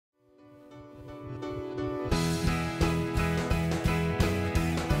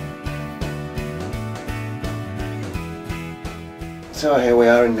So here we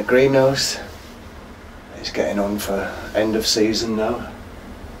are in the greenhouse. It's getting on for end of season now,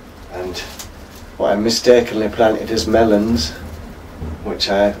 and what I mistakenly planted as melons, which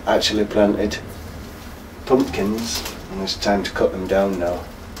I actually planted pumpkins, and it's time to cut them down now.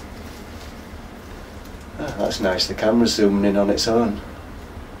 Oh, that's nice, the camera's zooming in on its own.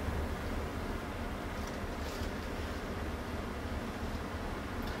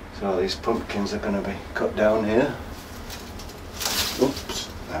 So these pumpkins are going to be cut down here. Oops,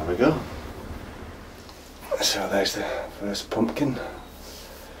 there we go. So there's the first pumpkin.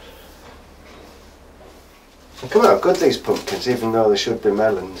 And come out good, these pumpkins, even though they should be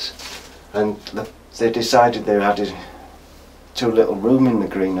melons. And they decided they had too little room in the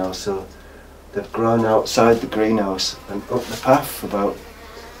greenhouse, so they've grown outside the greenhouse and up the path, about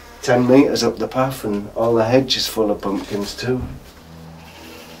 10 metres up the path, and all the hedge is full of pumpkins too.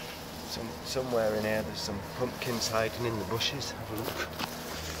 Somewhere in here there's some pumpkins hiding in the bushes. Have a look.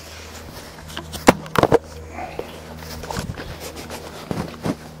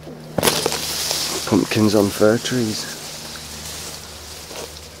 Pumpkins on fir trees.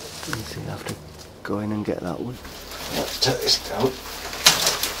 You see, I have to go in and get that one. Let's take this down.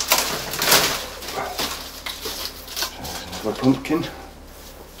 There's another pumpkin.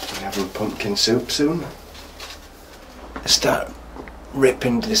 We're having pumpkin soup soon. Let's start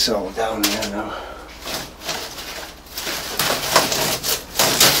ripping this all down here now.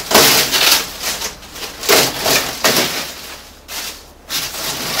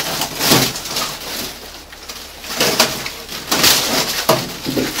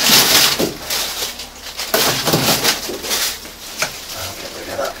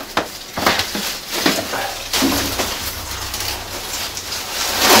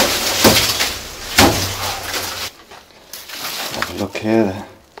 Look here,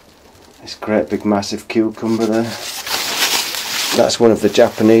 this great big massive cucumber there. That's one of the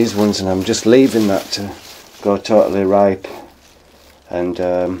Japanese ones, and I'm just leaving that to go totally ripe and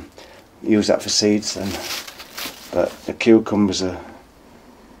use that for seeds then. But the cucumbers are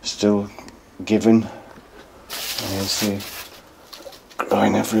still giving, and you see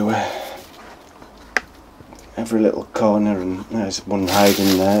growing everywhere, every little corner, and there's one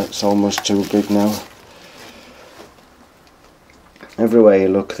hiding there. It's almost too big now. Everywhere you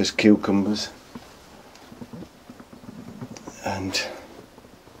look there's cucumbers, and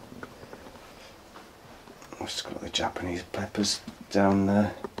I've just got the Japanese peppers down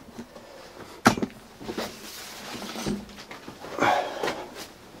there. I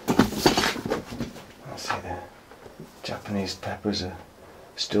see the Japanese peppers are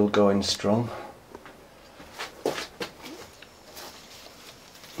still going strong.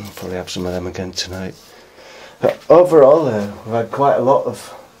 I'll probably have some of them again tonight. But overall, we've had quite a lot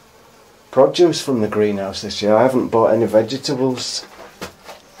of produce from the greenhouse this year. I haven't bought any vegetables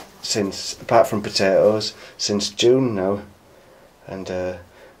since, apart from potatoes, since June now, and I've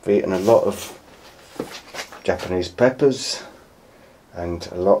eaten a lot of Japanese peppers and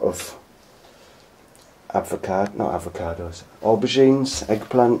a lot of aubergines,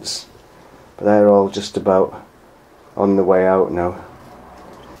 eggplants, but they're all just about on the way out now.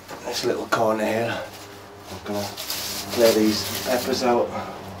 This little corner here, I'm going to clear these peppers out.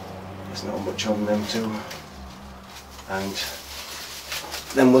 There's not much on them too. And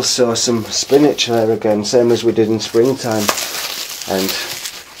then we'll sow some spinach there again, same as we did in springtime. And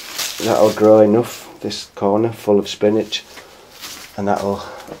that'll grow enough, this corner full of spinach, and that'll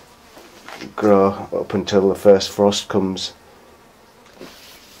grow up until the first frost comes.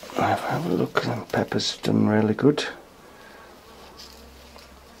 Have a look, the peppers have done really good.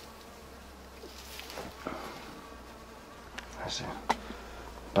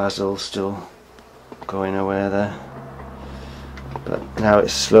 Basil still going away there, but now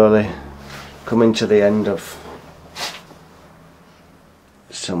it's slowly coming to the end of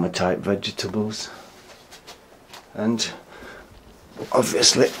summer type vegetables, and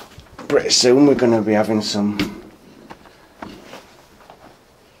obviously pretty soon we're going to be having some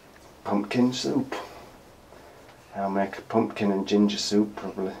pumpkin soup. I'll make a pumpkin and ginger soup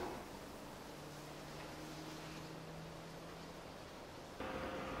probably.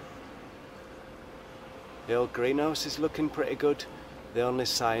 The old greenhouse is looking pretty good. The only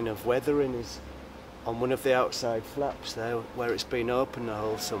sign of weathering is on one of the outside flaps there where it's been open the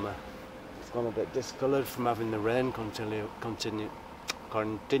whole summer. It's gone a bit discoloured from having the rain continually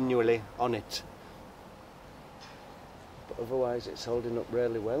on it. But otherwise it's holding up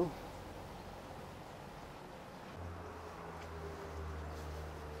really well.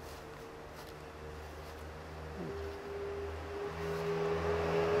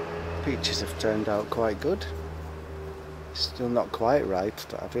 Peaches have turned out quite good. Still not quite ripe,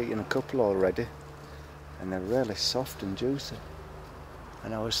 but I've eaten a couple already, and they're really soft and juicy.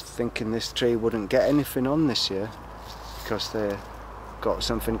 And I was thinking this tree wouldn't get anything on this year because they got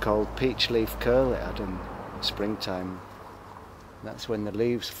something called peach leaf curl it had in springtime. That's when the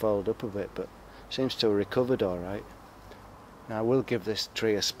leaves fold up a bit, but seems to have recovered alright. Now I will give this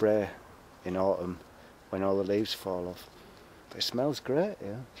tree a spray in autumn when all the leaves fall off. But it smells great,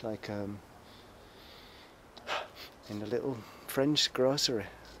 yeah. It's like in a little French grocery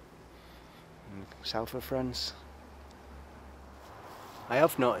in the south of France. I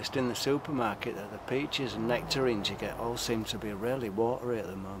have noticed in the supermarket that the peaches and nectarines you get all seem to be really watery at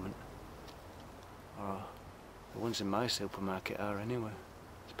the moment. Or the ones in my supermarket are anyway.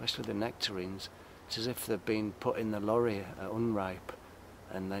 Especially the nectarines. It's as if they've been put in the lorry unripe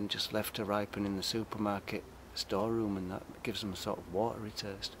and then just left to ripen in the supermarket storeroom, and that gives them a sort of watery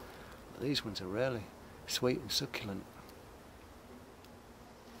taste. But these ones are really sweet and succulent.